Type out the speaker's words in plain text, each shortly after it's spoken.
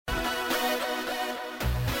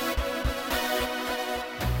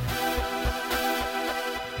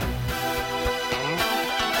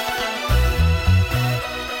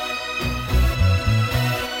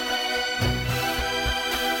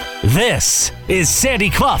This is Sandy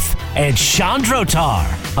Clough and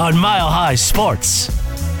Chandrotar on Mile High Sports.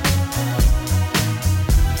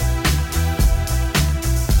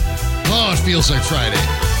 Oh, it feels like Friday.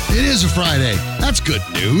 It is a Friday. That's good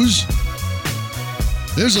news.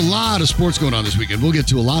 There's a lot of sports going on this weekend. We'll get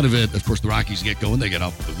to a lot of it. Of course, the Rockies get going. They get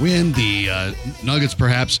off with the win. The Nuggets,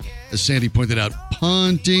 perhaps, as Sandy pointed out,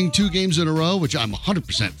 punting 2 games in a row, which I'm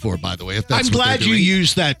 100% for, by the way. If that's I'm glad you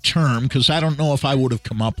used that term because I don't know if I would have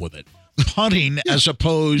come up with it. Punting as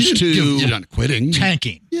opposed to you're not quitting.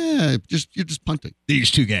 Tanking. Yeah, you're just punting.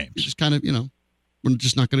 These 2 games. You're just kind of, we're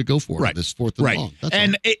just not going to go for it this 4th and long. That's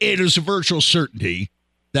and all. It is a virtual certainty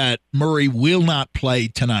that Murray will not play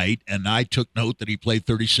tonight, and I took note that he played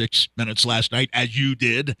 36 minutes last night, as you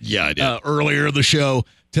did. Yeah, I did. Earlier in the show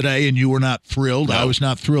today, and you were not thrilled. No. I was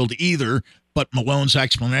not thrilled either, but Malone's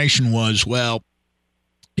explanation was, well,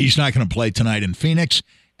 he's not going to play tonight in Phoenix,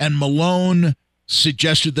 and Malone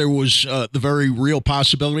suggested there was the very real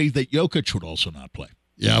possibility that Jokic would also not play.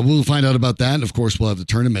 Yeah, we'll find out about that. And, of course, we'll have the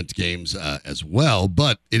tournament games as well.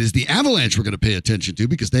 But it is the Avalanche we're going to pay attention to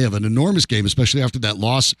because they have an enormous game, especially after that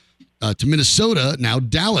loss to Minnesota. Now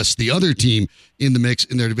Dallas, the other team in the mix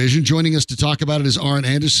in their division. Joining us to talk about it is Arran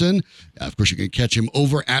Andersen. Of course, you can catch him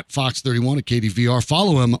over at Fox 31 at KDVR.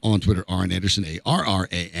 Follow him on Twitter, Arran Andersen, Arran,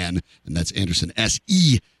 and that's Andersen,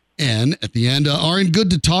 S-E-N at the end. Arran,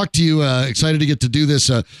 good to talk to you. Excited to get to do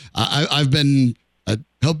this. I've been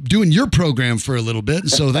help doing your program for a little bit.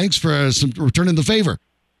 So thanks for returning the favor.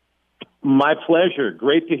 My pleasure.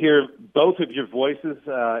 Great to hear both of your voices.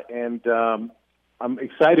 And I'm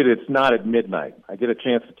excited it's not at midnight. I get a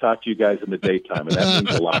chance to talk to you guys in the daytime, and that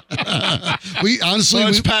means a lot.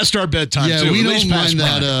 It's past our bedtime. Yeah, too. we don't mind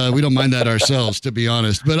that. We don't mind that ourselves, to be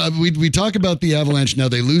honest. But we talk about the Avalanche now.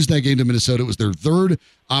 They lose that game to Minnesota. It was their 3rd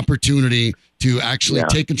opportunity to actually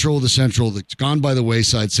take control of the Central. That's gone by the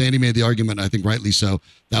wayside. Sandy made the argument, I think rightly so.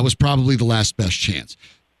 That was probably the last best chance.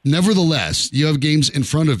 Nevertheless, you have games in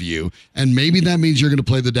front of you, and maybe that means you're going to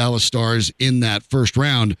play the Dallas Stars in that first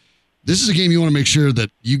round. This is a game you want to make sure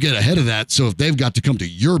that you get ahead of that, so if they've got to come to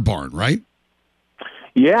your barn, right?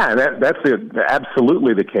 Yeah, that's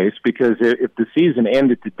absolutely the case, because if the season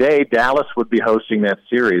ended today, Dallas would be hosting that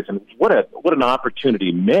series. And what an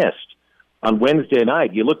opportunity missed on Wednesday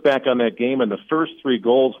night. You look back on that game, and the first 3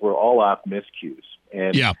 goals were all off miscues.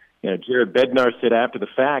 And Jared Bednar said after the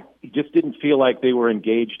fact, he just didn't feel like they were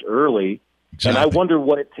engaged early. Exactly. And I wonder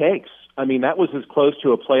what it takes. I mean, that was as close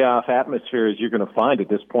to a playoff atmosphere as you're going to find at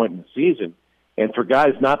this point in the season. And for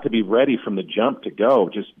guys not to be ready from the jump to go,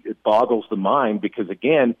 it boggles the mind, because,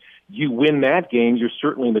 again, you win that game, you're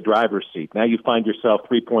certainly in the driver's seat. Now you find yourself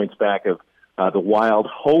 3 points back of the Wild,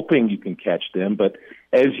 hoping you can catch them. But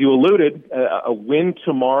as you alluded, a win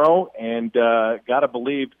tomorrow, and got to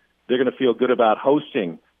believe they're going to feel good about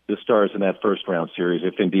hosting the Stars in that first round series,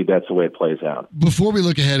 if indeed that's the way it plays out. Before we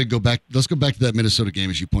look ahead and go back, let's go back to that Minnesota game,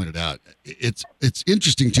 as you pointed out. It's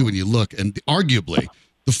interesting, too, when you look, and arguably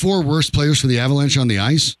the 4 worst players for the Avalanche on the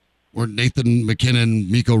ice were Nathan McKinnon,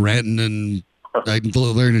 Mikko Rantanen, and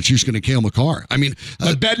Larry Nichushkin and Cale Makar. I mean,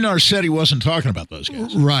 but Bednar said he wasn't talking about those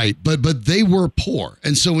guys. Right, but they were poor.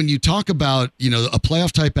 And so when you talk about, a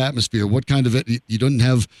playoff-type atmosphere, what kind of it, you didn't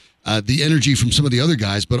have the energy from some of the other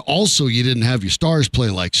guys, but also you didn't have your stars play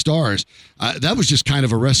like stars. That was just kind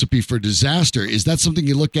of a recipe for disaster. Is that something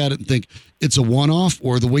you look at it and think it's a one-off,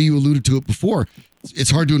 or the way you alluded to it before,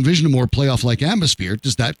 it's hard to envision a more playoff-like atmosphere?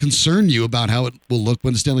 Does that concern you about how it will look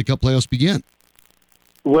when the Stanley Cup playoffs begin?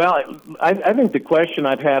 Well, I think the question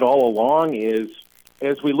I've had all along is,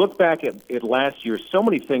 as we look back at last year, so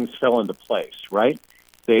many things fell into place, right?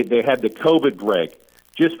 They had the COVID break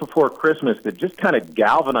just before Christmas that just kind of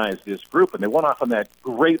galvanized this group, and they went off on that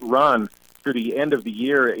great run through the end of the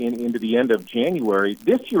year into the end of January.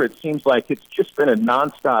 This year, it seems like it's just been a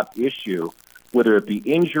nonstop issue, whether it be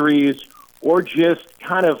injuries or just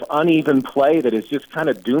kind of uneven play that has just kind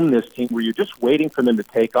of doomed this team, where you're just waiting for them to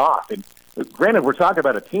take off. And granted, we're talking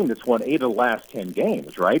about a team that's won 8 of the last 10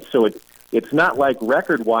 games, right? So it's not like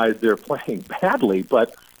record-wise they're playing badly,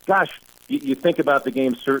 but gosh, you think about the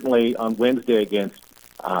game certainly on Wednesday against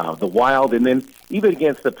the Wild, and then even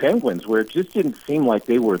against the Penguins, where it just didn't seem like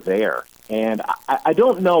they were there. And I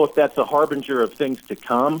don't know if that's a harbinger of things to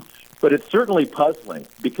come, but it's certainly puzzling,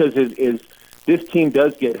 because as this team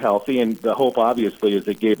does get healthy, and the hope obviously is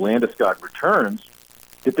that Gabe Landeskog returns,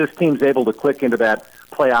 that this team's able to click into that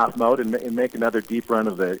playoff mode and make another deep run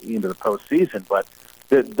into the postseason. But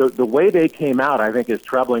the way they came out, I think, is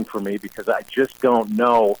troubling for me, because I just don't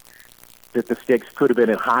know that the stakes could have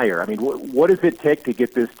been higher. I mean, what does it take to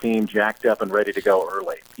get this team jacked up and ready to go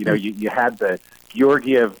early? You had the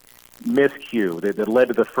Georgiev miscue that led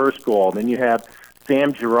to the first goal. And then you have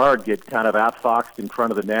Sam Girard get kind of outfoxed in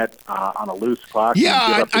front of the net on a loose puck.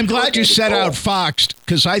 Yeah, I'm glad you said goal. outfoxed,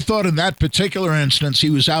 because I thought in that particular instance he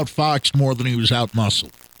was outfoxed more than he was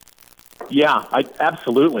outmuscled. Yeah,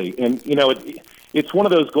 absolutely. And, it's one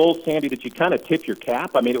of those goals, Sandy, that you kind of tip your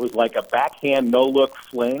cap. I mean, it was like a backhand, no-look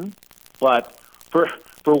fling. But for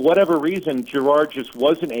whatever reason, Girard just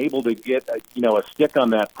wasn't able to get a stick on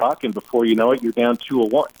that puck. And before you know it, you're down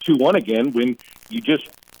 2-1 again when you just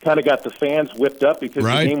kind of got the fans whipped up because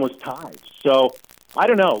the game was tied. So, I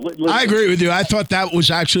don't know. I agree with you. I thought that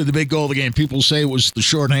was actually the big goal of the game. People say it was the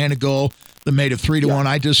shorthanded goal that made it 3-1.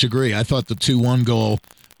 I disagree. I thought the 2-1 goal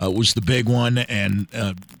was the big one. And,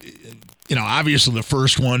 obviously the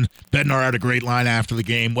first one, Bednar had a great line after the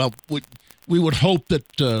game. Well, we would hope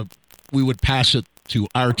that we would pass it to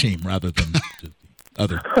our team rather than to the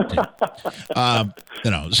other team.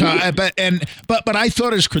 But I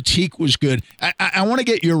thought his critique was good. I want to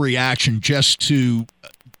get your reaction just to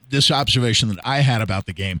this observation that I had about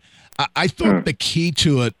the game. I thought the key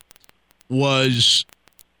to it was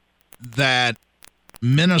that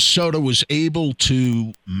Minnesota was able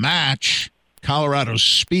to match Colorado's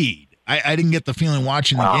speed. I didn't get the feeling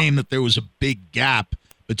watching the game that there was a big gap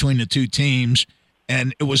between the two teams,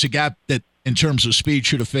 and it was a gap that, in terms of speed,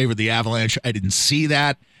 should have favored the Avalanche. I didn't see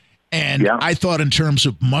that. And I thought in terms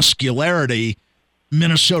of muscularity,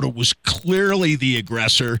 Minnesota was clearly the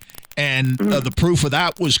aggressor, and the proof of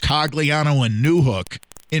that was Cogliano and Newhook,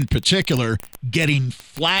 in particular, getting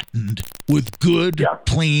flattened with good,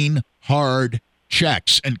 clean, hard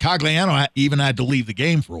checks. And Cogliano even had to leave the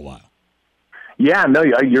game for a while. Yeah, no,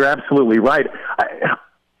 you're absolutely right.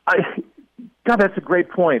 God, that's a great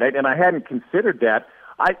point, and I hadn't considered that.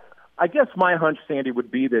 I guess my hunch, Sandy, would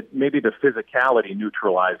be that maybe the physicality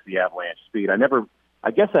neutralized the Avalanche speed. I haven't.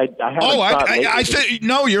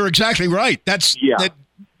 No, you're exactly right. That's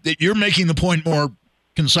that you're making the point more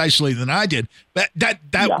concisely than I did. That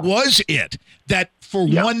was it. That for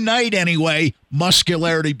one night anyway,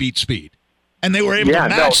 muscularity beat speed, and they were able to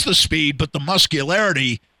match the speed, but the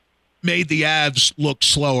muscularity made the Avs look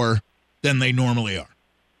slower than they normally are.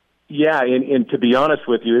 Yeah, and to be honest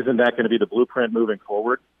with you, isn't that going to be the blueprint moving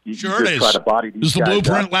forward? Sure it is. Try to body these it was the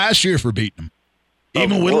blueprint up last year for beating them,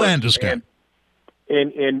 even with Landeskog.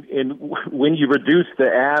 And when you reduce the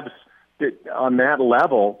Avs on that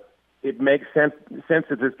level, it makes sense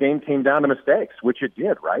that this game came down to mistakes, which it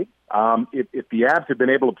did, right? If the Avs had been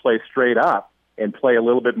able to play straight up and play a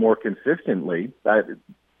little bit more consistently,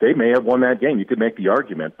 they may have won that game. You could make the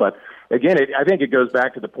argument. But, again, I think it goes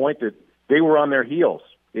back to the point that they were on their heels,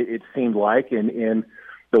 it seemed like, and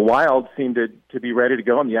the Wild seemed to be ready to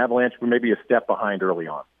go, and the Avalanche were maybe a step behind early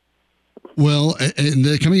on. Well,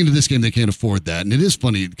 and coming into this game, they can't afford that. And it is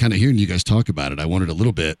funny kind of hearing you guys talk about it. I wondered a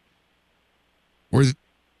little bit, were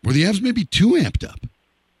the Avs maybe too amped up?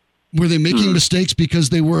 Were they making mistakes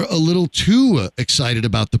because they were a little too excited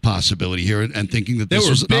about the possibility here and thinking that this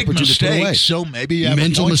was an opportunity to put away? So maybe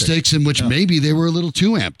mental mistakes in which maybe they were a little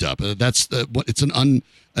too amped up. It's an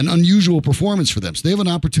unusual performance for them. So they have an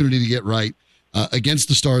opportunity to get right against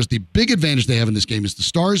the Stars. The big advantage they have in this game is the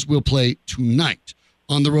Stars will play tonight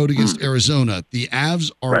on the road against Arizona. The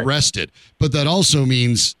Avs are rested, but that also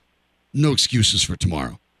means no excuses for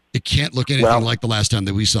tomorrow. It can't look anything like the last time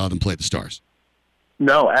that we saw them play the Stars.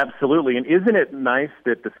 No, absolutely. And isn't it nice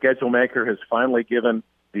that the schedule maker has finally given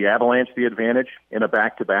the Avalanche the advantage in a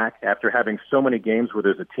back-to-back after having so many games where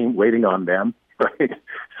there's a team waiting on them, right?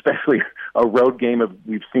 Especially a road game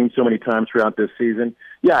we've seen so many times throughout this season.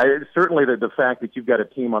 Yeah, certainly the fact that you've got a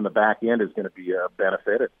team on the back end is going to be a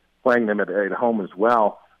benefit. Playing them at home as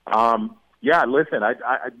well. Listen, I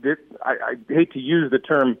hate to use the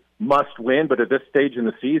term must win, but at this stage in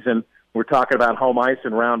the season, we're talking about home ice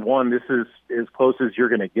in round one. This is as close as you're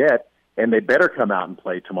going to get, and they better come out and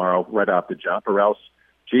play tomorrow right off the jump, or else,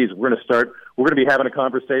 we're going to be having a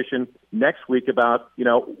conversation next week about,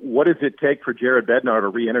 what does it take for Jared Bednar to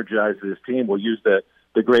re-energize this team? We'll use the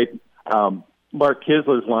great Mark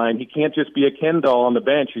Kisler's line. He can't just be a Ken doll on the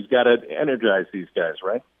bench. He's got to energize these guys,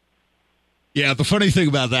 right? Yeah, the funny thing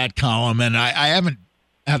about that column, and I haven't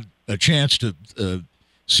had a chance to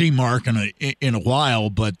see Mark in a while,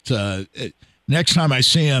 but next time I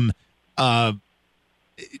see him, I'm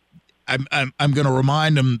going to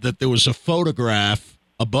remind him that there was a photograph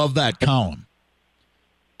above that column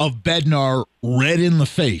of Bednar red in the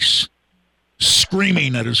face,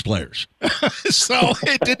 screaming at his players. So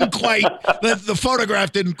it didn't quite the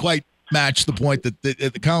photograph didn't quite match the point that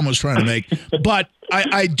the column was trying to make. But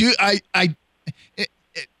I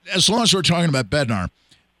as long as we're talking about Bednar,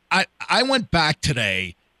 I went back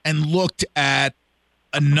today and looked at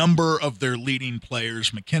a number of their leading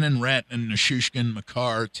players, McKinnon, Rantanen, Nichushkin,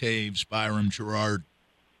 Makar, Taves, Byram, Girard,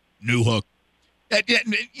 Newhook,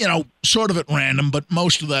 sort of at random, but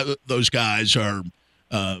most of those guys are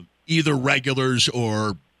either regulars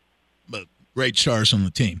or great stars on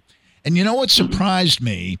the team. And you know what surprised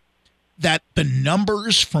me? That the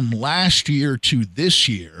numbers from last year to this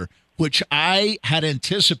year, which I had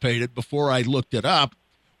anticipated before I looked it up,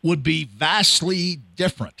 would be vastly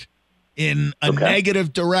different in a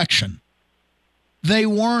negative direction. They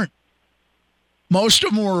weren't. Most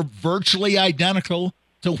of them were virtually identical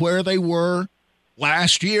to where they were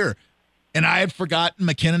last year. And I had forgotten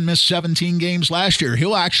McKinnon missed 17 games last year.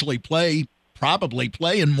 He'll actually probably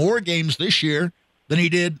play in more games this year than he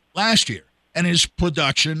did last year. And his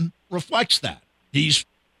production reflects that. He's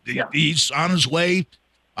on his way,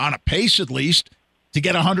 on a pace at least, to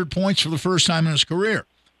get 100 points for the first time in his career.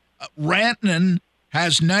 Rantanen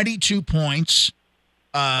has 92 points,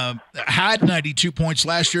 had 92 points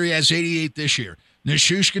last year. He has 88 this year.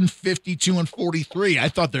 Nichushkin, 52 and 43. I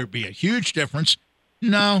thought there'd be a huge difference.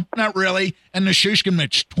 No, not really. And Nichushkin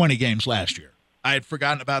missed 20 games last year. I had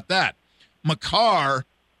forgotten about that. Makar,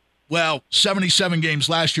 77 games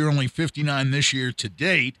last year, only 59 this year to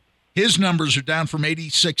date. His numbers are down from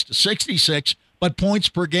 86 to 66, but points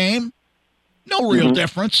per game, no real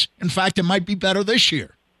difference. In fact, it might be better this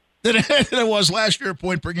year than it was last year,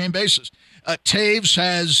 point per game basis. Taves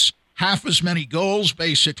has half as many goals,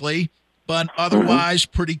 basically, but otherwise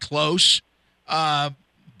pretty close.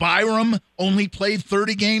 Byram only played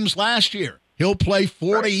 30 games last year. He'll play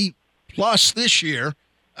 40 plus this year,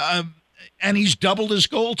 and he's doubled his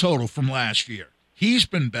goal total from last year. He's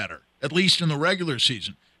been better, at least in the regular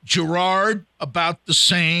season. Girard, about the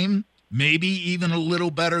same, maybe even a little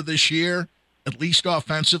better this year, at least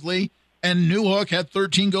offensively. And Newhook had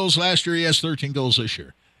 13 goals last year. He has 13 goals this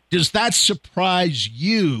year. Does that surprise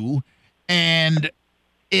you? And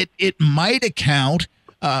it might account,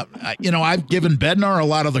 I've given Bednar a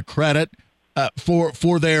lot of the credit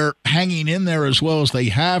for their hanging in there as well as they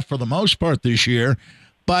have for the most part this year.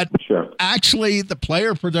 But actually, the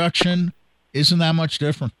player production isn't that much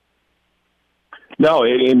different. No,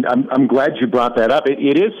 and I'm glad you brought that up.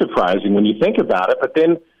 It is surprising when you think about it, but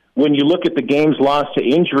then when you look at the games lost to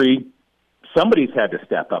injury, somebody's had to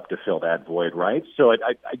step up to fill that void, right? So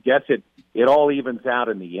I guess it all evens out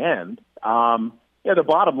in the end. The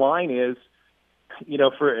bottom line is,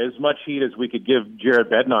 for as much heat as we could give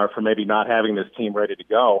Jared Bednar for maybe not having this team ready to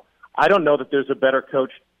go, I don't know that there's a better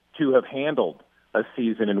coach to have handled a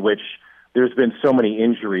season in which there's been so many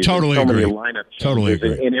injuries, many lineup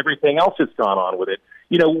changes, and everything else that's gone on with it.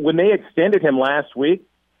 When they extended him last week,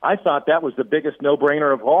 I thought that was the biggest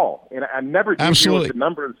no-brainer of all. And I never did hear what the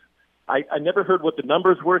numbers. I never heard what the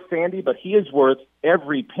numbers were, Sandy, but he is worth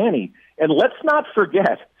every penny. And let's not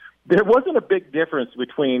forget, there wasn't a big difference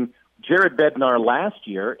between Jared Bednar last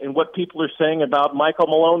year and what people are saying about Michael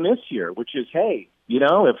Malone this year, which is, hey,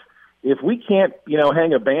 if we can't,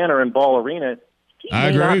 hang a banner in Ball Arena, he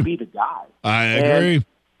may not be the guy. I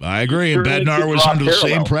agree. And Bednar was under the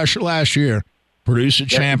same pressure last year. Produce a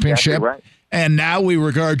championship. Exactly right. And now we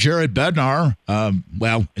regard Jared Bednar,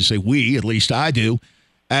 I say we, at least I do,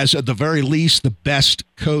 as at the very least the best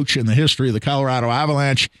coach in the history of the Colorado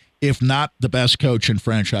Avalanche, if not the best coach in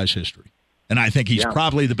franchise history. And I think he's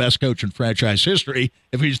probably the best coach in franchise history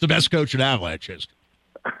if he's the best coach in Avalanche history.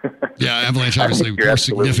 Yeah, Avalanche obviously more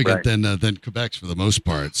significant than Quebec's for the most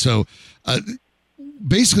part. So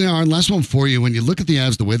basically, Arran, last one for you. When you look at the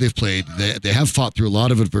Avs, the way they've played, they have fought through a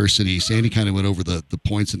lot of adversity. Sandy kind of went over the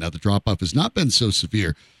points, and now the drop-off has not been so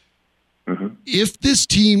severe. If this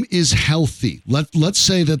team is healthy, let's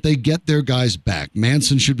say that they get their guys back.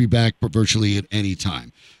 Manson should be back virtually at any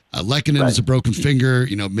time. Lehkonen is a broken finger,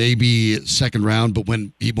 maybe second round, but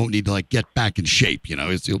when he won't need to get back in shape,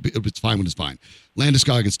 it's fine when it's fine.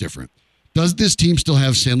 Landeskog, it's different. Does this team still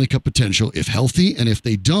have Stanley Cup potential if healthy? And if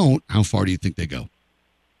they don't, how far do you think they go?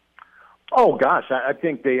 Oh gosh, I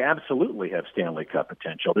think they absolutely have Stanley Cup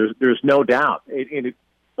potential. There's no doubt.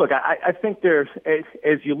 Look, I think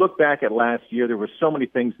as you look back at last year, there were so many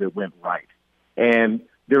things that went right, and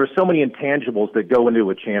there were so many intangibles that go into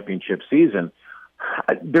a championship season.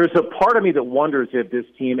 There's a part of me that wonders if this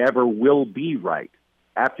team ever will be right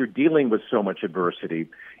after dealing with so much adversity.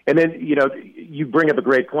 And then, you bring up a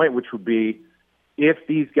great point, which would be if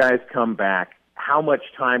these guys come back, how much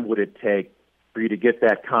time would it take for you to get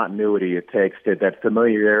that continuity it takes, to that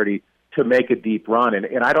familiarity to make a deep run?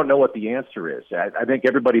 And I don't know what the answer is. I think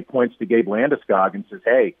everybody points to Gabe Landeskog and says,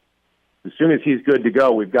 hey, as soon as he's good to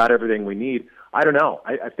go, we've got everything we need. I don't know.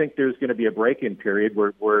 I think there's going to be a break-in period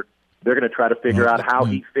where they're going to try to figure out how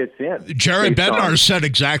he fits in. Jared Bednar said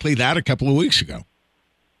exactly that a couple of weeks ago.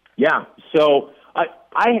 Yeah. So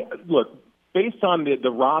I look, based on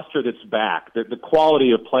the roster that's back, the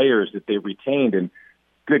quality of players that they retained, and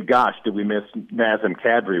good gosh, did we miss Nazem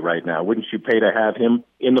Kadri right now? Wouldn't you pay to have him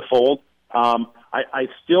in the fold? I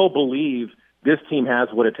still believe this team has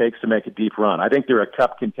what it takes to make a deep run. I think they're a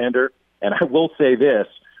cup contender, and I will say this,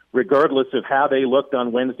 regardless of how they looked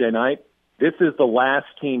on Wednesday night, this is the last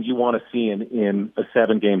team you want to see in a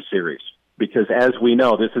 7-game series, because as we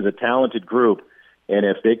know, this is a talented group, and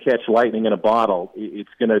if they catch lightning in a bottle, it's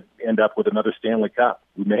going to end up with another Stanley Cup.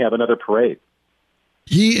 We may have another parade.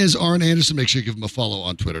 He is Arran Andersen. Make sure you give him a follow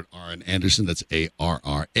on Twitter. Arran Andersen, that's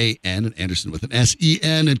ARRAN, and Andersen with an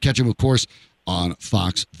SEN. And catch him, of course, on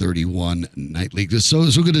Fox 31 Nightly. It's so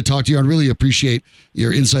good to talk to you. I really appreciate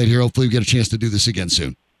your insight here. Hopefully we get a chance to do this again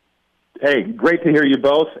soon. Hey, great to hear you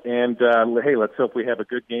both. And, hey, let's hope we have a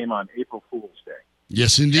good game on April Fool's Day.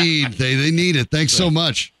 Yes, indeed. They need it. Thanks so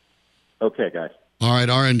much. Okay, guys. All right,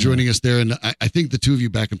 Arran joining us there. And I think the two of you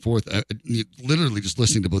back and forth, literally just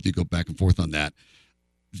listening to both of you go back and forth on that.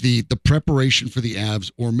 The preparation for the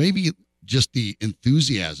Avs, or maybe just the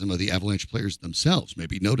enthusiasm of the Avalanche players themselves,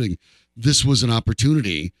 maybe noting this was an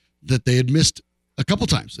opportunity that they had missed a couple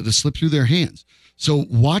times, that had slipped through their hands. So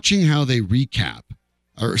watching how they regroup,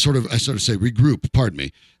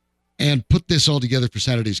 and put this all together for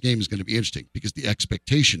Saturday's game is going to be interesting, because the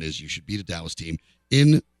expectation is you should beat a Dallas team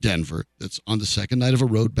in Denver that's on the second night of a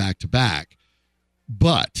road back-to-back.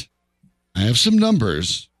 But I have some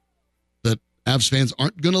numbers that Avs fans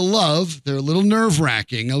aren't going to love. They're a little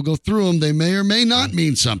nerve-wracking. I'll go through them. They may or may not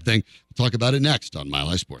mean something. We'll talk about it next on Mile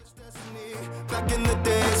High Sports. Back in the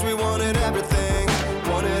days, we wanted everything.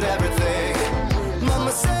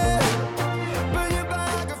 Mama said, burn your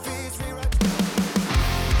biographies, rewrite.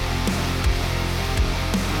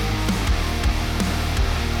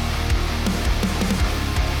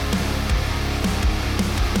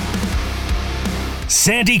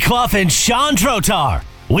 Sandy Clough and Sean Drotar.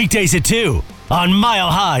 Weekdays at 2 on Mile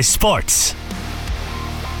High Sports.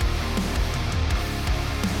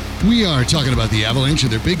 We are talking about the Avalanche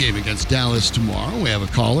and their big game against Dallas tomorrow. We have a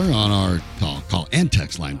caller on our call and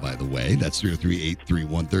text line, by the way. That's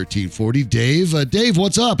 303-831-1340. Dave,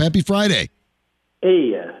 what's up? Happy Friday.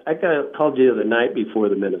 Hey, I called you the night before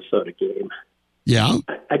the Minnesota game. Yeah?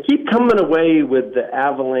 I keep coming away with the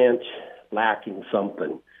Avalanche lacking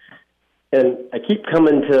something. And I keep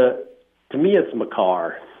coming to me, it's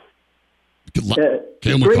Makar. Cale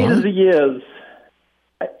Great Makar? as he is,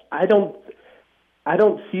 I don't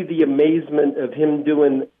see the amazement of him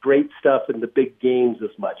doing great stuff in the big games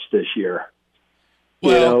as much this year.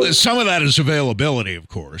 Well, some of that is availability, of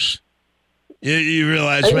course. You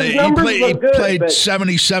realize he played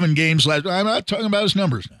 77 games last. I'm not talking about his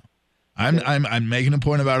numbers now. I'm making a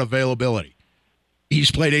point about availability.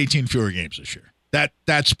 He's played 18 fewer games this year.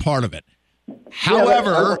 That's part of it.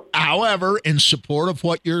 However, in support of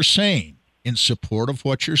what you're saying, I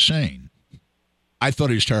thought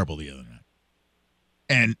he was terrible the other night.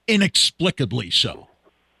 And inexplicably so.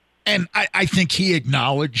 And I think he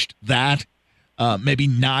acknowledged that, maybe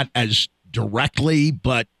not as directly,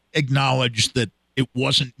 but acknowledged that it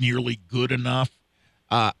wasn't nearly good enough.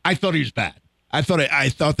 I thought he was bad. I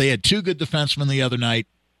thought they had two good defensemen the other night,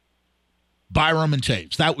 Byram and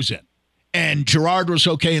Taves. That was it. And Girard was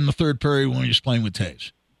okay in the third period when he was playing with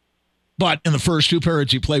Taves. But in the first two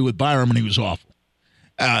periods, he played with Byram, and he was awful.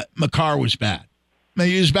 Makar was bad.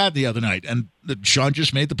 He was bad the other night, and Sean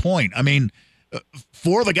just made the point. I mean,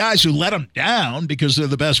 for the guys who let him down because they're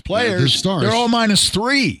the best players, they're all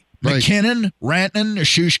 -3. Right. McKinnon, Rantanen,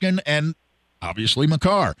 Nichushkin, and obviously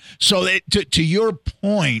Makar. So to your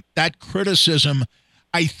point, that criticism,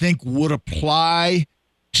 I think, would apply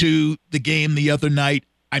to the game the other night.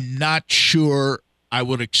 I'm not sure I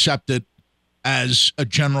would accept it as a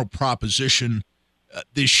general proposition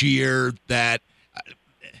this year that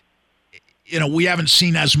we haven't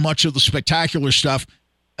seen as much of the spectacular stuff.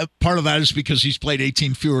 Part of that is because he's played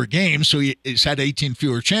 18 fewer games, so he's had 18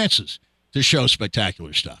 fewer chances to show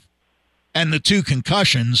spectacular stuff. And the two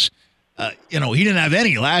concussions, he didn't have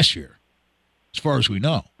any last year, as far as we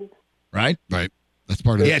know, right? Right. That's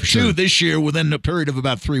part of it. He had two this year within a period of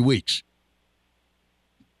about 3 weeks.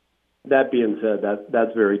 That being said,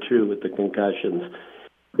 that's very true with the concussions.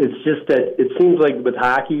 It's just that it seems like with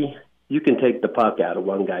hockey, you can take the puck out of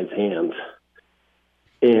one guy's hands.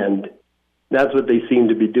 And that's what they seem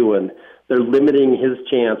to be doing. They're limiting his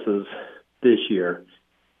chances this year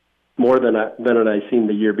more than I've seen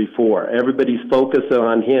the year before. Everybody's focusing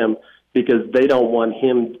on him because they don't want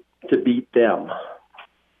him to beat them.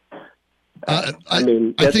 I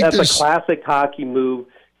mean, I think that's a there's- classic hockey move.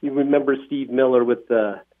 You remember Steve Miller with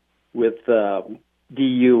DU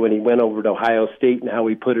when he went over to Ohio State and how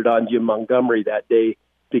he put it on Jim Montgomery that day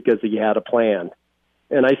because he had a plan.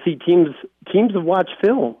 And I see teams have watched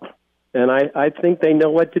film, and I think they know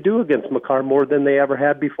what to do against Makar more than they ever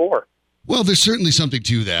had before. Well, there's certainly something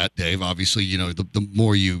to that, Dave. Obviously, the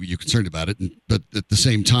more you're concerned about it, but at the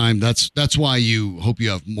same time, that's why you hope you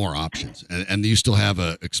have more options, and you still have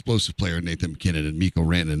a explosive player, Nathan McKinnon, and Mikko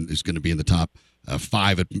Rantanen is going to be in the top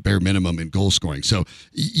 5 at bare minimum in goal scoring. So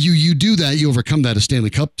you do that, you overcome that. A Stanley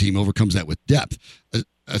Cup team overcomes that with depth.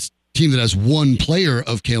 A team that has one player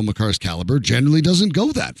of Cale Makar's caliber generally doesn't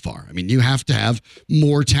go that far. I mean, you have to have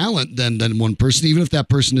more talent than one person, even if that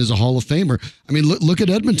person is a Hall of Famer. I mean, look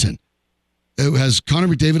at Edmonton. It has Connor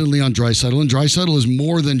McDavid and Leon Draisaitl, and Draisaitl is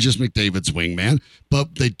more than just McDavid's wingman,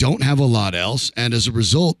 but they don't have a lot else, and as a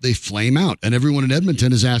result, they flame out. And everyone in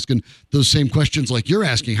Edmonton is asking those same questions like you're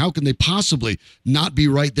asking. How can they possibly not be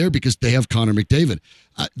right there because they have Connor McDavid?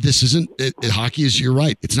 This isn't hockey. You're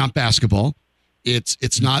right. It's not basketball.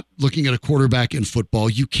 It's not looking at a quarterback in football.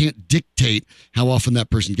 You can't dictate how often that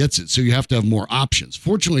person gets it, so you have to have more options.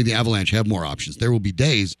 Fortunately, the Avalanche have more options. There will be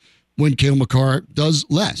days when Cale Makar does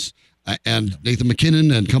less. And Nathan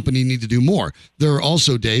McKinnon and company need to do more. There are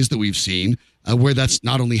also days that we've seen where that's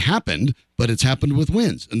not only happened, but it's happened with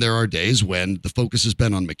wins. And there are days when the focus has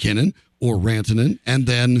been on McKinnon or Rantanen, and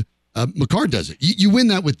then Makar does it. You win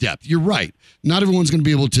that with depth. You're right. Not everyone's going to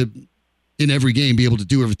be able to, in every game, be able to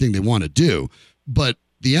do everything they want to do. But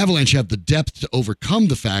the Avalanche have the depth to overcome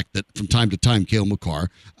the fact that from time to time, Cale Makar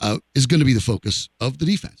is going to be the focus of the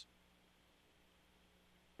defense.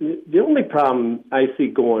 The only problem I see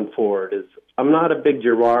going forward is I'm not a big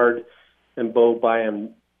Gerard and Bo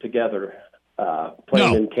Byam together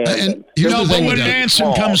playing in tandem. No, but when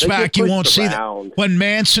Manson comes back, you won't see that. When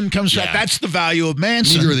Manson comes back, that's the value of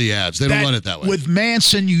Manson. Neither are the Avs. They don't run it that way. With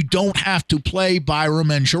Manson, you don't have to play Byram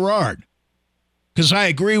and Gerard. Because I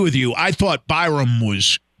agree with you. I thought Byram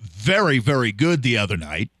was very, very good the other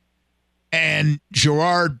night. And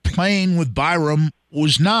Gerard playing with Byram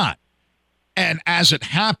was not. And as it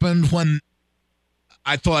happened, when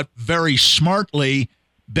I thought very smartly,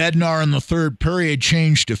 Bednar in the third period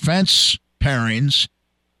changed defense pairings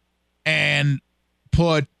and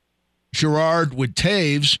put Gerard with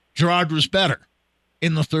Taves, Gerard was better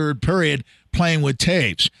in the third period playing with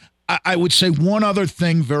Taves. I would say one other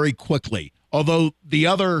thing very quickly. Although the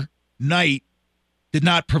other night did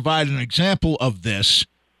not provide an example of this,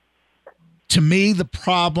 to me, the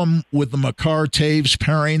problem with the Makar-Taves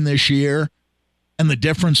pairing this year and the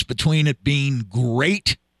difference between it being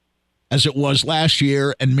great, as it was last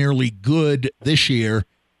year, and merely good this year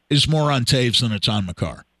is more on Taves than it's on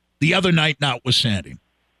Makar. The other night notwithstanding.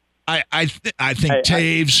 I think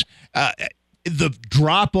Taves, the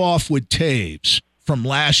drop-off with Taves from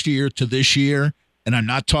last year to this year, and I'm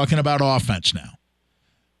not talking about offense now,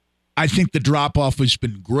 I think the drop-off has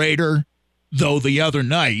been greater, though the other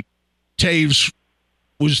night, Taves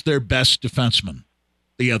was their best defenseman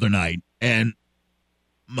the other night, and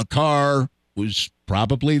Makar was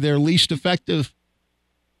probably their least effective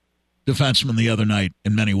defenseman the other night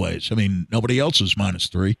in many ways. I mean, nobody else was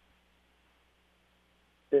 -3.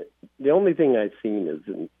 The only thing I've seen is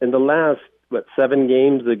in the last, 7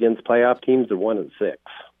 games against playoff teams, they're 1-6.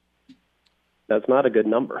 That's not a good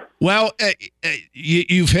number. Well,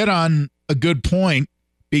 you've hit on a good point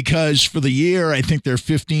because for the year, I think they're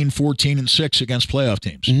 15, 14, and 6 against playoff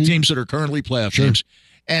teams, teams that are currently playoff teams.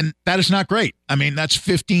 And that is not great. I mean, that's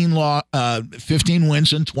 15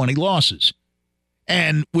 wins and 20 losses.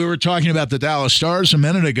 And we were talking about the Dallas Stars a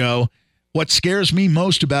minute ago. What scares me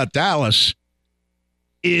most about Dallas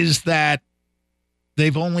is that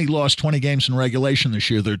they've only lost 20 games in regulation this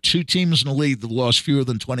year. There are 2 teams in the league that lost fewer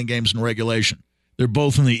than 20 games in regulation. They're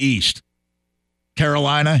both in the East.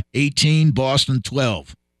 Carolina, 18, Boston,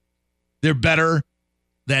 12. They're better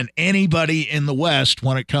than anybody in the West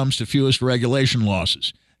when it comes to fewest regulation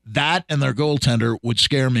losses. That and their goaltender would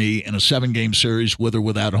scare me in a 7-game series with or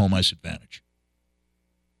without a home ice advantage.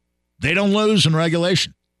 They don't lose in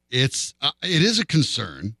regulation. It is a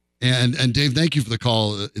concern. And Dave, thank you for the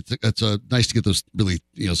call. It's nice to get those really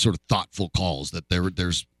sort of thoughtful calls that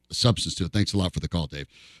there's a substance to it. Thanks a lot for the call, Dave.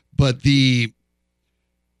 But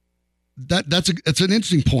that's an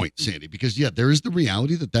interesting point, Sandy, because there is the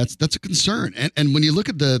reality that's a concern. And when you look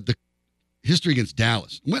at the history against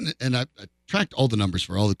Dallas, and I tracked all the numbers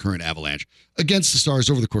for all the current Avalanche against the Stars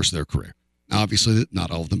over the course of their career. Now, obviously,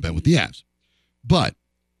 not all of them been with the Avs, but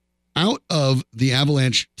out of the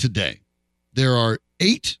Avalanche today, there are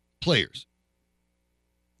 8 players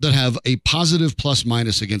that have a positive plus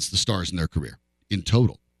minus against the Stars in their career in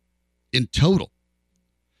total. In total.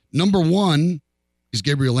 Number 1 is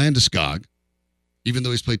Gabriel Landeskog. Even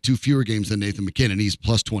though he's played 2 fewer games than Nathan MacKinnon, he's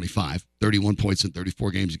plus 25, 31 points in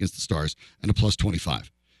 34 games against the Stars, and a plus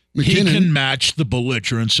 25. MacKinnon, he can match the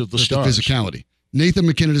belligerence of the Stars. The physicality. Nathan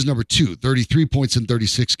MacKinnon is number 2, 33 points in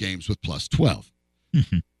 36 games with plus 12.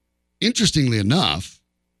 Interestingly enough,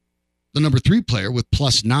 the number 3 player with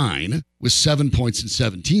plus 9 with 7 points in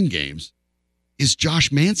 17 games is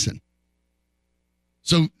Josh Manson.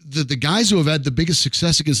 So the guys who have had the biggest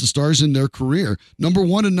success against the Stars in their career, number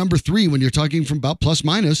 1 and number 3, when you're talking from about plus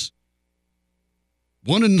minus,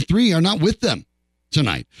 1 and 3 are not with them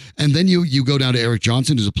tonight. And then you go down to Eric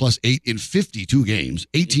Johnson, who's a plus 8 in 52 games,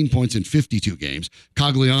 18 points in 52 games.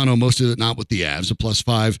 Cogliano, most of it not with the Avs, a plus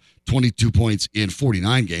 5, 22 points in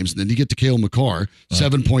 49 games. And then you get to Cale Makar,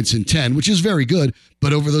 7 points in 10, which is very good.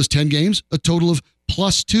 But over those 10 games, a total of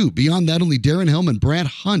plus 2. Beyond that, only Darren Hellman, Brad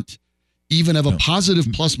Hunt even have a positive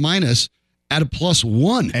plus minus at a plus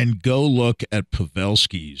 1. And go look at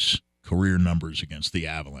Pavelski's career numbers against the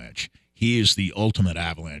Avalanche. He is the ultimate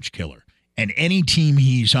Avalanche killer. And any team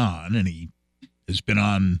he's on, and he has been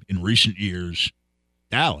on in recent years,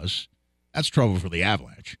 Dallas, that's trouble for the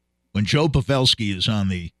Avalanche. When Joe Pavelski is on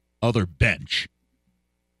the other bench,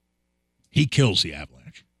 he kills the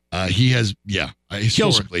Avalanche. He has,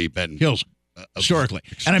 historically been. Kills him. Historically.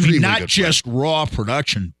 And I mean, not just raw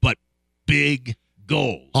production, but big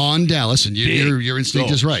goals. On Dallas, and your instinct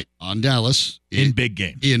goals. Is right. On Dallas. In big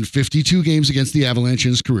games. In 52 games against the Avalanche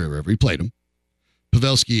in his career, wherever he played them.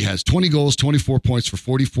 Pavelski has 20 goals, 24 points for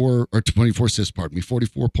 24 assists,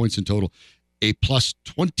 44 points in total, a plus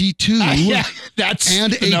 22. That's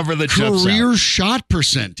and the number that career shot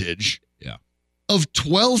percentage of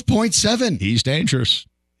 12.7. He's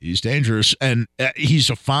dangerous, and he's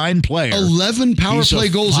a fine player. 11 power play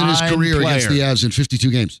goals in his career against the Avs in 52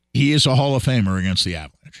 games. He is a Hall of Famer against the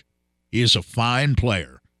Avalanche. He is a fine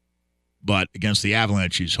player, but against the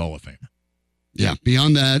Avalanche, he's Hall of Famer. Yeah.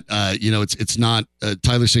 Beyond that, it's not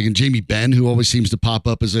Tyler Seguin. Jamie Benn, who always seems to pop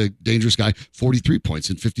up as a dangerous guy, 43 points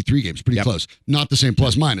in 53 games. Pretty close. Not the same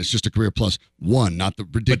plus minus, just a career plus 1, not the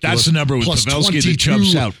ridiculous. But that's the number with Pavelski that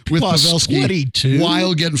jumps out. With plus Pavelski 22.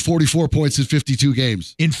 While getting 44 points in 52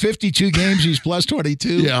 games. In 52 games, he's plus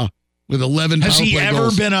 22? Yeah. With 11 Has power he play ever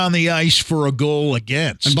goals. been on the ice for a goal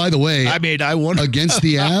against? And by the way, I wonder. Against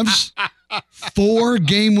the Avs, 4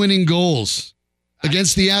 game-winning goals.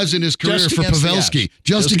 Against the Avs in his career for Pavelski.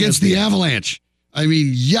 Just against the Avalanche. I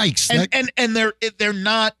mean, yikes. And they're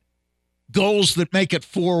not goals that make it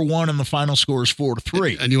 4-1 and the final score is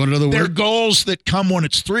 4-3. And you want another word? They're goals that come when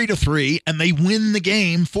it's 3-3 and they win the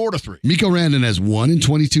game 4-3. Mikko Rantanen has 1 in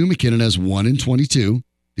 22. MacKinnon has 1 in 22.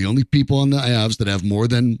 The only people on the Avs that have more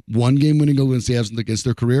than 1 game-winning goal against the Avs against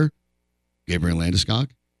their career, Gabriel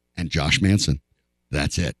Landeskog and Josh Manson.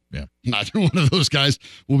 That's it. Yeah. Neither one of those guys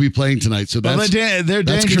will be playing tonight. So they're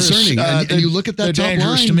dangerous. Concerning. And you look at that top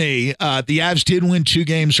dangerous line. To me. The Avs did win 2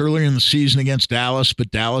 games earlier in the season against Dallas, but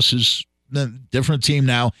Dallas is a different team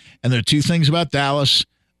now. And there are 2 things about Dallas.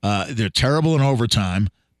 They're terrible in overtime,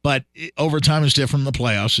 but overtime is different in the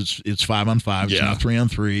playoffs. It's 5-on-5. It's not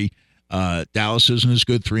 3-on-3. Dallas isn't as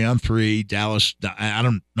good 3-on-3. Dallas, I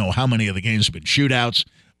don't know how many of the games have been shootouts.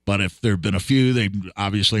 But if there have been a few, they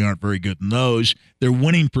obviously aren't very good in those. Their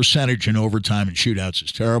winning percentage in overtime and shootouts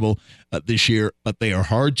is terrible this year, but they are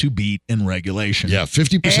hard to beat in regulation. Yeah,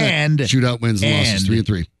 50% shootout wins and losses,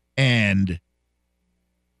 3-3. And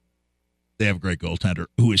they have a great goaltender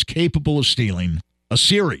who is capable of stealing a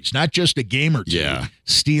series, not just a game or 2. Yeah.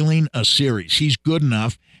 Stealing a series. He's good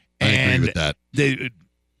enough. I agree with that.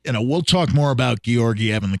 We'll talk more about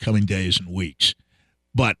Georgiev in the coming days and weeks.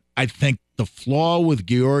 But I think the flaw with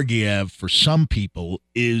Georgiev for some people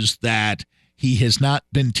is that he has not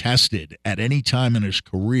been tested at any time in his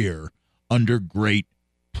career under great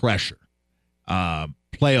pressure,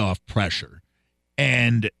 playoff pressure.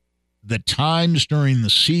 And the times during the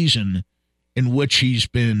season in which he's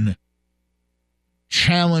been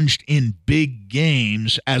challenged in big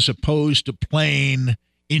games as opposed to playing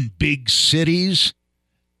in big cities,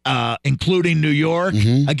 including New York,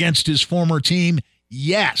 against his former team,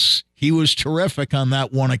 yes, he was terrific on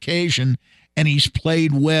that one occasion, and he's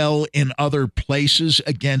played well in other places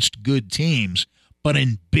against good teams. But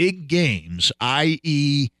in big games,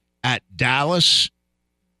 i.e. at Dallas,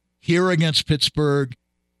 here against Pittsburgh,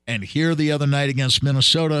 and here the other night against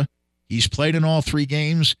Minnesota, he's played in all 3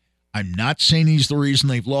 games. I'm not saying he's the reason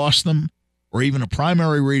they've lost them or even a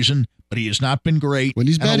primary reason, but he has not been great. When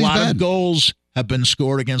he's bad, and a lot he's bad. of goals have been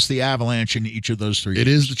scored against the Avalanche in each of those 3 It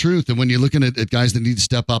games. is the truth. And when you're looking at guys that need to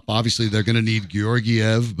step up, obviously they're going to need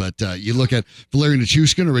Georgiev. But you look at Valeri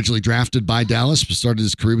Nichushkin, originally drafted by Dallas, started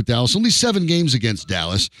his career with Dallas. Only 7 games against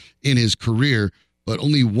Dallas in his career, but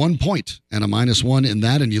only 1 point and a -1 in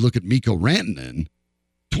that. And you look at Mikko Rantanen,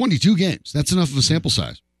 22 games. That's enough of a sample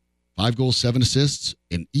size. 5 goals, 7 assists,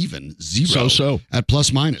 and even 0 So-so. at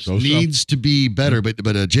plus-minus. So-so. Needs to be better. But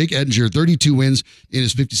Jake Edinger, 32 wins in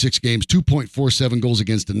his 56 games, 2.47 goals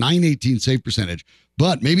against, a .918 save percentage.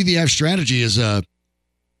 But maybe the Avs strategy is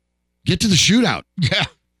get to the shootout. Yeah.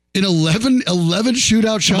 In 11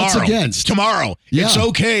 shootout shots against. Tomorrow. Yeah. It's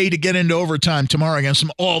okay to get into overtime tomorrow against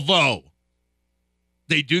them, although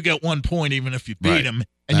they do get 1 point even if you beat Right. them,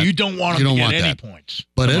 and you don't want them to get any points.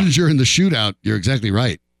 But Come on. Edinger in the shootout, you're exactly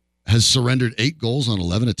right, has surrendered 8 goals on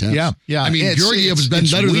 11 attempts. Yeah. I mean, Georgiev has been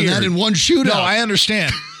it's better weird. than that in one shootout. No, I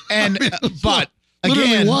understand. And but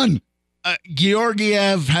literally again, one.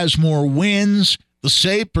 Georgiev has more wins. The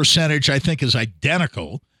save percentage, I think, is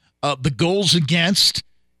identical. The goals against,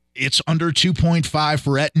 it's under 2.5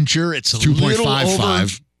 for Ettinger. It's a little over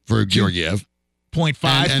 2.55 for Georgiev.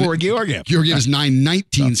 0.5 for Georgiev. Georgiev is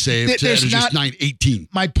 919 saved. There's Ettinger's not 918.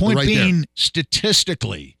 My point right being, there.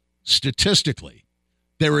 statistically,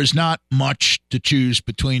 there is not much to choose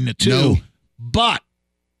between the two. No. But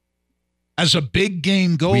as a big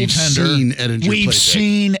game goaltender, seen Ettinger we've play big.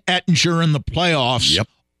 seen Ettinger in the playoffs Yep.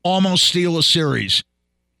 almost steal a series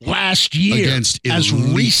last year Against as elite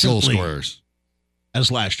goal recently scorers.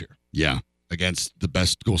 as last year. Yeah, against the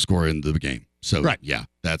best goal scorer in the game. So, Right. yeah,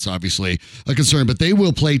 that's obviously a concern. But they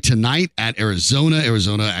will play tonight at Arizona.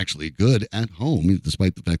 Arizona actually good at home,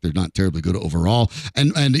 despite the fact they're not terribly good overall.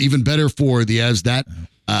 And even better for the Avs, that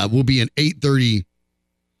will be an 8:30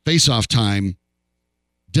 face-off time,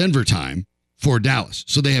 Denver time, for Dallas.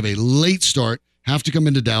 So they have a late start, have to come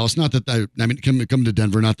into Dallas. Not that, come to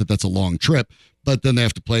Denver, not that that's a long trip, but then they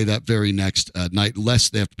have to play that very next night.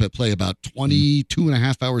 They have to play about 22 and a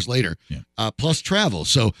half hours later, plus travel.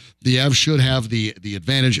 So the Avs should have the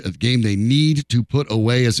advantage of the game they need to put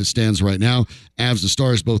away as it stands right now. Avs, the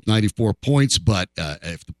Stars, both 94 points, but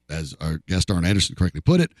as our guest Arran Andersen correctly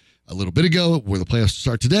put it a little bit ago, where the playoffs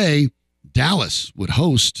start today, Dallas would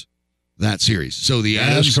host that series. So the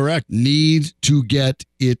That is Avs correct. need to get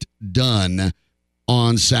it done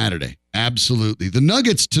on Saturday. Absolutely. The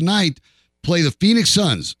Nuggets tonight play the Phoenix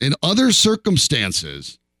Suns. In other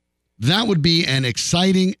circumstances, that would be an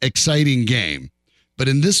exciting game. But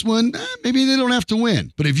in this one, maybe they don't have to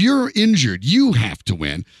win. But if you're injured, you have to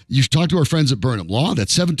win. You've talked to our friends at Burnham Law.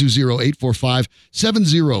 That's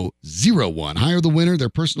 720-845-7001. Hire the winner. Their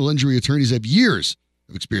personal injury attorneys have years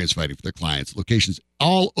of experience fighting for their clients. Locations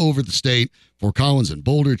all over the state: Fort Collins and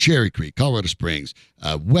Boulder, Cherry Creek, Colorado Springs,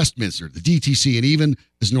 Westminster, the DTC, and even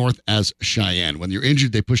as north as Cheyenne. When you're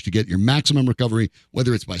injured, they push to get your maximum recovery,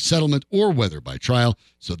 whether it's by settlement or whether by trial.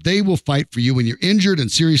 So they will fight for you when you're injured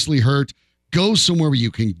and seriously hurt. Go somewhere where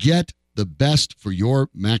you can get the best for your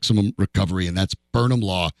maximum recovery, and that's Burnham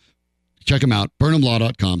Law. Check them out,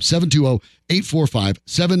 burnhamlaw.com,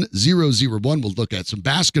 720-845-7001. We'll look at some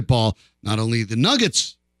basketball, not only the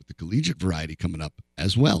Nuggets, but the collegiate variety coming up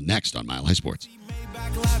as well, next on Mile High Sports.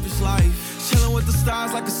 Back lavish life, chilling with the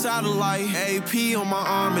stars like a satellite. AP on my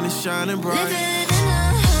arm and it's shining bright. Living in the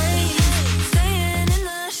haze, staying in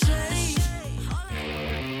the shade.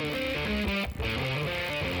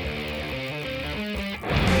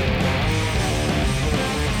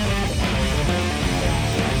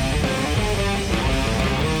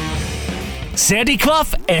 Sandy Clough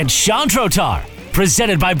and Sean Trotar,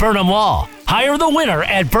 presented by Burnham Law. Hire the winner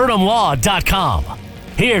at burnhamlaw.com.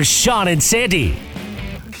 Here's Sean and Sandy.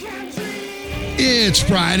 It's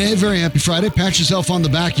Friday. Very happy Friday. Pat yourself on the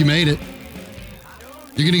back. You made it.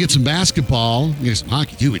 You're going to get some basketball. You're going to get some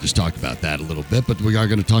hockey, too. We just talked about that a little bit, but we are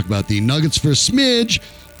going to talk about the Nuggets for a smidge.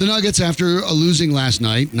 The Nuggets, after losing last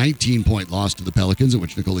night, 19-point loss to the Pelicans, at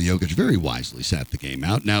which Nikola Jokic very wisely sat the game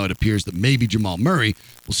out. Now it appears that maybe Jamal Murray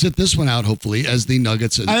will sit this one out, hopefully, as the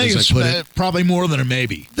Nuggets, I think as it's I put it, probably more than a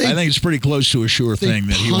maybe. I think it's pretty close to a sure they thing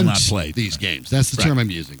that he will not punt play these tonight. games. That's the term I'm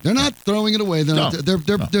using. They're not throwing it away.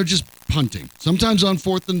 They're just punting. Sometimes on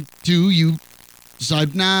 4th and 2, you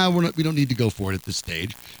decide, we don't need to go for it at this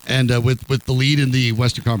stage. And with the lead in the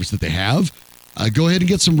Western Conference that they have, go ahead and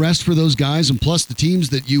get some rest for those guys. And plus the teams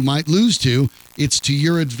that you might lose to, it's to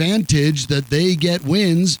your advantage that they get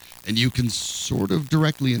wins, and you can sort of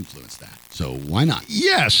directly influence that. So why not?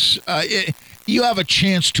 Yes, you have a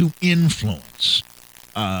chance to influence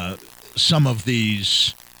some of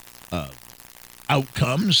these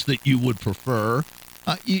outcomes that you would prefer.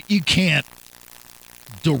 You can't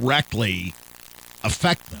directly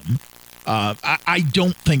affect them, I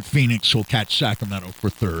don't think Phoenix will catch Sacramento for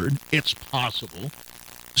third. It's possible.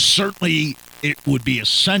 Certainly, it would be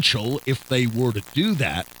essential if they were to do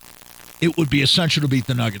that. It would be essential to beat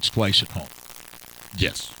the Nuggets twice at home.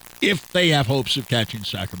 Yes. If they have hopes of catching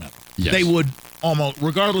Sacramento. Yes. They would almost,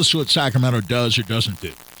 regardless of what Sacramento does or doesn't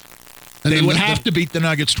do. And They then would have to beat the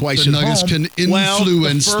Nuggets twice at home. The Nuggets can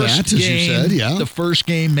influence the first that, as you said, yeah. The first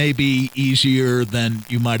game may be easier than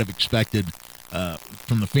you might have expected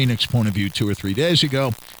from the Phoenix point of view 2 or 3 days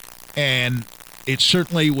ago. And it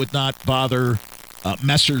certainly would not bother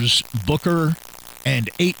Messrs. Booker and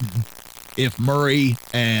Ayton if Murray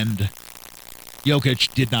and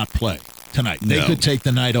Jokic did not play tonight. They could take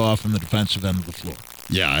the night off on the defensive end of the floor.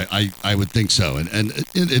 Yeah, I would think so. And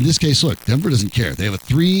in this case, look, Denver doesn't care. They have a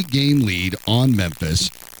 3-game lead on Memphis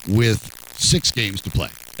with 6 games to play.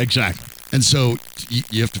 Exactly. And so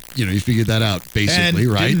you have to, you figured that out basically,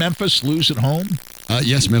 and right? Did Memphis lose at home?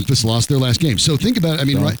 Yes, Memphis lost their last game. So think about it. I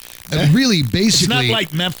mean, right? Really, basically, It's not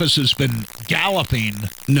like Memphis has been galloping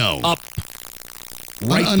up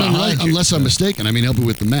right behind you. Unless I'm mistaken. I mean, help me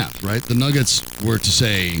with the math, right? The Nuggets were to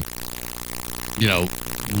say,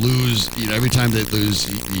 lose, every time they lose,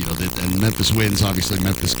 and Memphis wins, obviously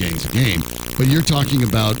Memphis gains a game. But you're talking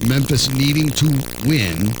about Memphis needing to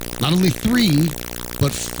win not only 3,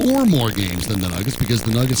 but 4 more games than the Nuggets because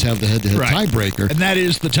the Nuggets have the head-to-head tiebreaker. And that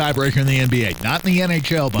is the tiebreaker in the NBA. Not in the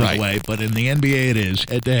NHL, by the way, but in the NBA it is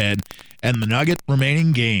head-to-head. And the Nugget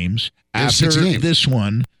remaining games after this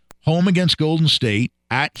one, home against Golden State,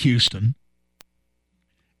 at Houston,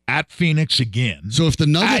 at Phoenix again, so if the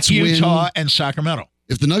Nuggets at Utah and Sacramento.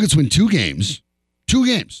 If the Nuggets win 2 games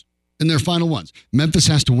in their final ones, Memphis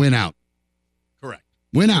has to win out. Correct.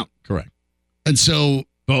 Win out. Correct. And so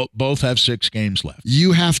both have 6 games left.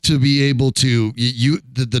 You have to be able to.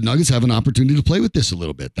 The Nuggets have an opportunity to play with this a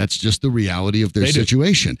little bit. That's just the reality of their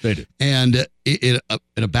situation. They do. And in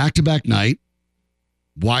a back-to-back night,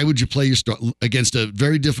 why would you play your star against a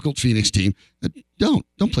very difficult Phoenix team? Don't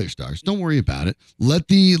play your stars. Don't worry about it.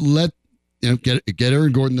 Get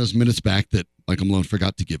Aaron Gordon those minutes back that Michael Malone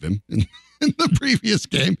forgot to give him in the previous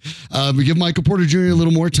game. We give Michael Porter Jr. a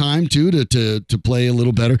little more time too to play a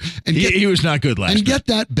little better. And he was not good last night. And get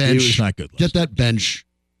that bench. He was not good. Get that bench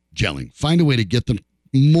gelling. Find a way to get them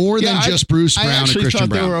more than just Bruce Brown and Christian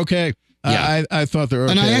Brown. They were okay. Yeah. I thought they were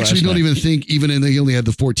okay. And I actually don't night. even think, even in he only had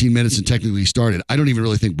the 14 minutes and technically started, I don't even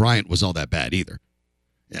really think Bryant was all that bad either.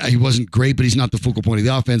 He wasn't great, but he's not the focal point of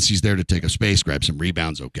the offense. He's there to take up space, grab some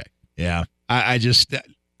rebounds. Okay. Yeah.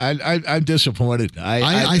 I'm disappointed.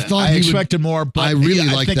 I thought I expected more, but I really like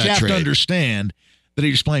that I think you have trade. to understand that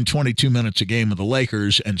he was playing 22 minutes a game with the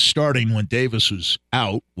Lakers and starting when Davis was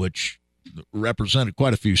out, which represented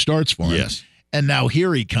quite a few starts for him. Yes. And now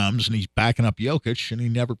here he comes, and he's backing up Jokic, and he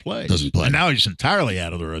never plays. Doesn't play. And now he's entirely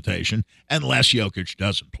out of the rotation, unless Jokic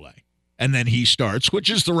doesn't play. And then he starts, which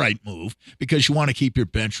is the right move, because you want to keep your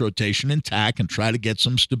bench rotation intact and try to get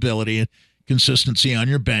some stability and consistency on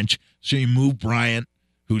your bench. So you move Bryant,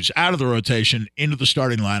 who's out of the rotation, into the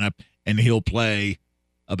starting lineup, and he'll play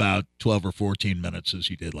about 12 or 14 minutes as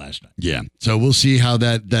he did last night. Yeah. So we'll see how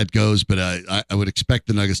that goes, but I would expect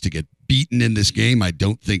the Nuggets to get beaten in this game. I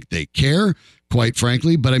don't think they care, quite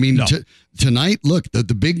frankly. But I mean, tonight, look, the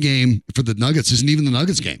big game for the Nuggets isn't even the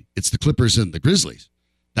Nuggets game. It's the Clippers and the Grizzlies.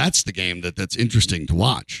 That's the game that's interesting to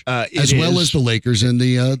watch, as well as the Lakers and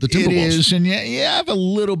the Timberwolves. It is, and you have a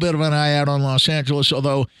little bit of an eye out on Los Angeles,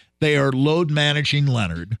 although they are load managing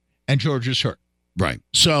Leonard, and George is hurt. Right.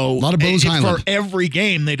 So a lot of Bones Highland. For every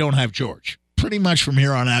game, they don't have George. Pretty much from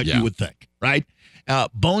here on out, you would think, right?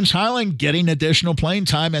 Bones Highland getting additional playing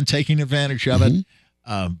time and taking advantage of it.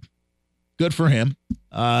 Good for him.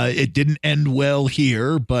 It didn't end well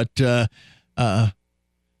here, but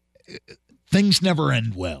things never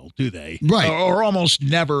end well, do they? Right. Or almost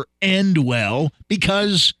never end well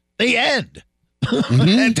because they end.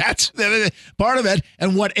 And that's part of it.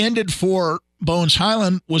 And what ended for Bones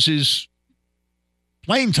Highland was his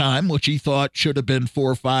playing time, which he thought should have been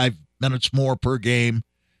 4 or 5 minutes more per game,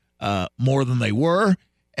 more than they were.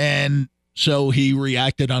 And so he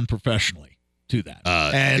reacted unprofessionally to that.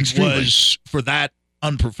 And extremely. Was, for that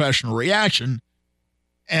unprofessional reaction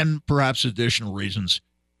and perhaps additional reasons,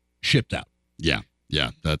 shipped out.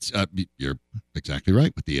 Yeah, that's you're exactly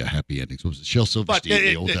right with the happy endings. What was it? Shel Silverstein,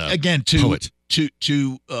 the old again, poet.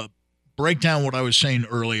 To break down what I was saying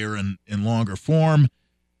earlier in longer form,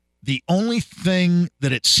 the only thing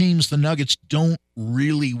that it seems the Nuggets don't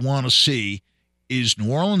really want to see is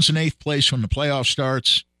New Orleans in 8th place when the playoff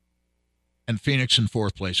starts and Phoenix in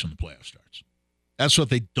 4th place when the playoff starts. That's what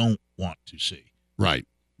they don't want to see. Right.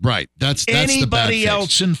 Right. That's Anybody the bad fix.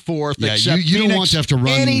 else in fourth Yeah, except you don't Phoenix, want to have to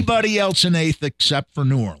run. anybody else in eighth except for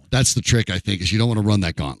New Orleans. That's the trick, I think, is you don't want to run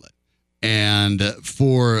that gauntlet. And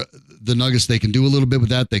for the Nuggets, they can do a little bit with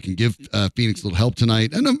that. They can give Phoenix a little help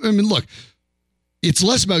tonight. And I mean, look, it's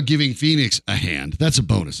less about giving Phoenix a hand. That's a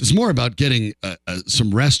bonus. It's more about getting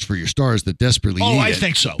some rest for your stars that desperately need it. Oh, I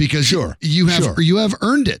think so. Because you have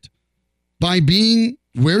earned it. By being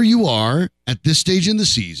where you are at this stage in the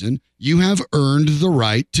season, you have earned the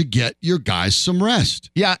right to get your guys some rest.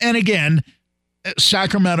 Yeah, and again,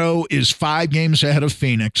 Sacramento is 5 games ahead of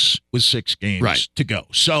Phoenix with 6 games to go.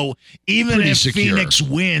 So even Pretty if secure. Phoenix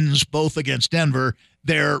wins both against Denver,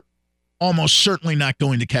 they're almost certainly not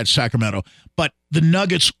going to catch Sacramento. But the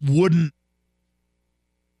Nuggets wouldn't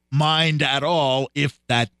mind at all if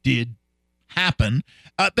that did happen.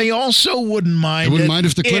 They also wouldn't mind. They wouldn't mind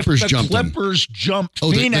if the Clippers jumped them. Clippers jumped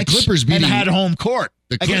Oh, the Phoenix Clippers beating- and had home court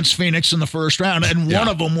The Clip- against Phoenix in the first round, and one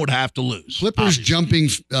of them would have to lose. Clippers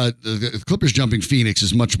obviously. the Clippers jumping Phoenix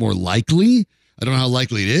is much more likely. I don't know how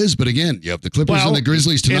likely it is, but again, you have the Clippers and the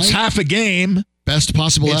Grizzlies tonight. It's half a game. Best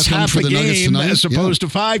possible It's outcome half for a the Nuggets game tonight. as opposed to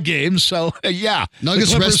 5 games. So, yeah, Nuggets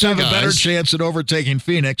the Clippers rest their have a better guys. chance at overtaking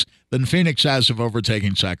Phoenix than Phoenix has of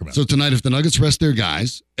overtaking Sacramento. So tonight, if the Nuggets rest their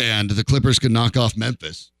guys and the Clippers can knock off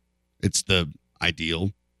Memphis, it's the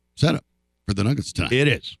ideal setup for the Nuggets tonight. It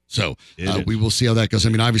is. So It is. we will see how that goes. I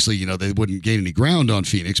mean, obviously, they wouldn't gain any ground on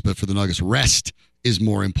Phoenix, but for the Nuggets, rest is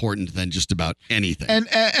more important than just about anything.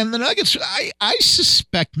 And the Nuggets, I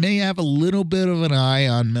suspect, may have a little bit of an eye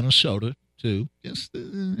on Minnesota, too. Just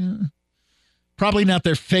probably not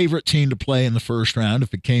their favorite team to play in the first round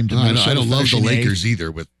if it came to Minnesota. I don't love the finishing eighth. Lakers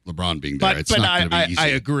either with LeBron being there. But, It's not going to be easy. I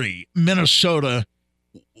agree. Minnesota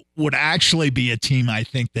would actually be a team I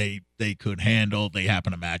think they could handle. They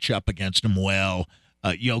happen to match up against them well.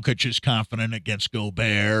 Jokic is confident against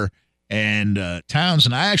Gobert and Towns.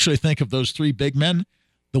 And I actually think of those 3 big men,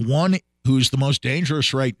 the one who's the most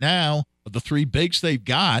dangerous right now of the 3 bigs they've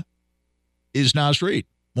got is Naz Reid.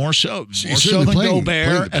 More so certainly than playing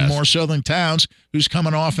Gobert the and best. more so than Towns, who's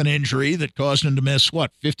coming off an injury that caused him to miss,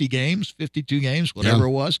 50 games, 52 games, whatever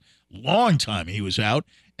it was. Long time he was out.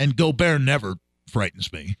 And Gobert never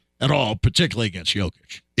frightens me at all, particularly against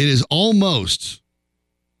Jokic. It is almost,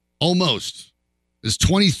 it's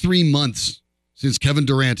 23 months since Kevin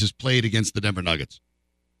Durant has played against the Denver Nuggets.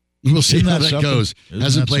 We'll see Isn't how that that something? goes. Isn't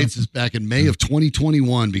Hasn't that played something? since back in May of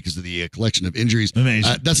 2021 because of the collection of injuries.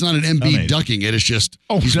 Amazing. That's not an MB Amazing. ducking it. It's just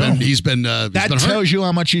he's no. been That hurt. tells you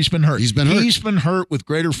how much he's been hurt. He's been hurt. He's been hurt with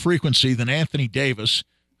greater frequency than Anthony Davis,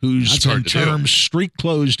 who's That's been hard to do. termed street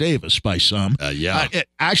clothes Davis by some.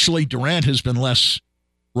 Actually, Durant has been less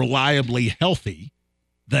reliably healthy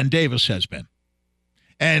than Davis has been.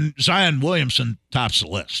 And Zion Williamson tops the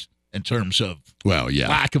list in terms of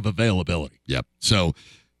lack of availability. Yep. So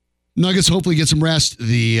Nuggets hopefully get some rest.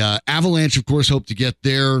 The Avalanche, of course, hope to get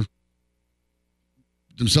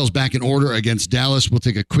themselves back in order against Dallas. We'll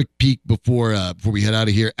take a quick peek before we head out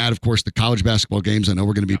of here. Of course, the college basketball games. I know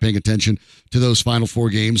we're going to be paying attention to those Final Four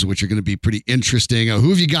games, which are going to be pretty interesting. Who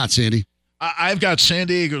have you got, Sandy? I've got San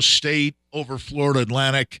Diego State over Florida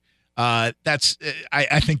Atlantic. I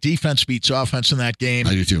think defense beats offense in that game.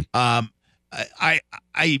 I do too. I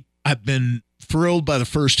have been thrilled by the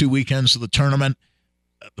first 2 weekends of the tournament.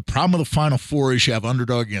 The problem with the Final Four is you have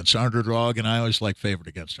underdog against underdog, and I always like favorite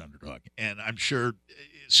against underdog. And I'm sure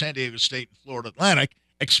San Diego State and Florida Atlantic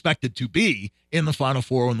expected to be in the Final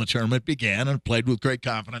Four when the tournament began and played with great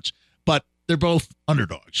confidence, but they're both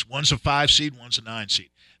underdogs. One's a 5 seed, one's a 9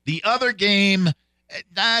 seed. The other game,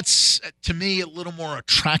 that's, to me, a little more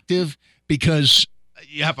attractive because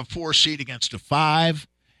you have a 4 seed against a 5,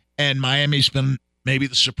 and Miami's been maybe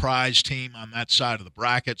the surprise team on that side of the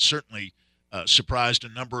bracket, certainly surprised a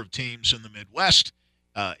number of teams in the Midwest,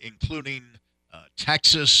 including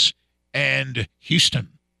Texas and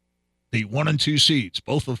Houston, the 1 and 2 seeds,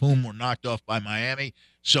 both of whom were knocked off by Miami.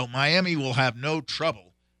 So Miami will have no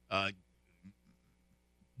trouble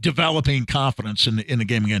developing confidence in the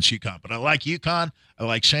game against UConn. But I like UConn. I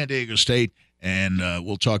like San Diego State. And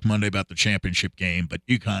we'll talk Monday about the championship game, but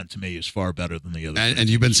UConn to me is far better than the other. And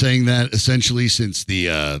you've been saying that essentially since the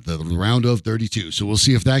round of 32. So we'll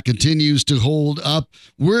see if that continues to hold up.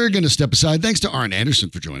 We're going to step aside. Thanks to Arran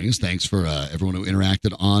Andersen for joining us. Thanks for everyone who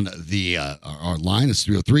interacted on the our line. It's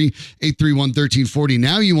 303-831-1340.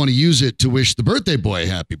 Now you want to use it to wish the birthday boy a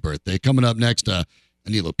happy birthday. Coming up next,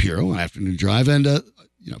 Anilo Piro, Afternoon Drive, and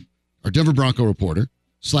our Denver Bronco reporter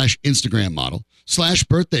 / Instagram model /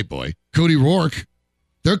 birthday boy, Cody Rourke.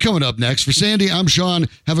 They're coming up next. For Sandy, I'm Sean.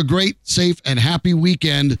 Have a great, safe, and happy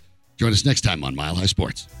weekend. Join us next time on Mile High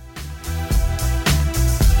Sports.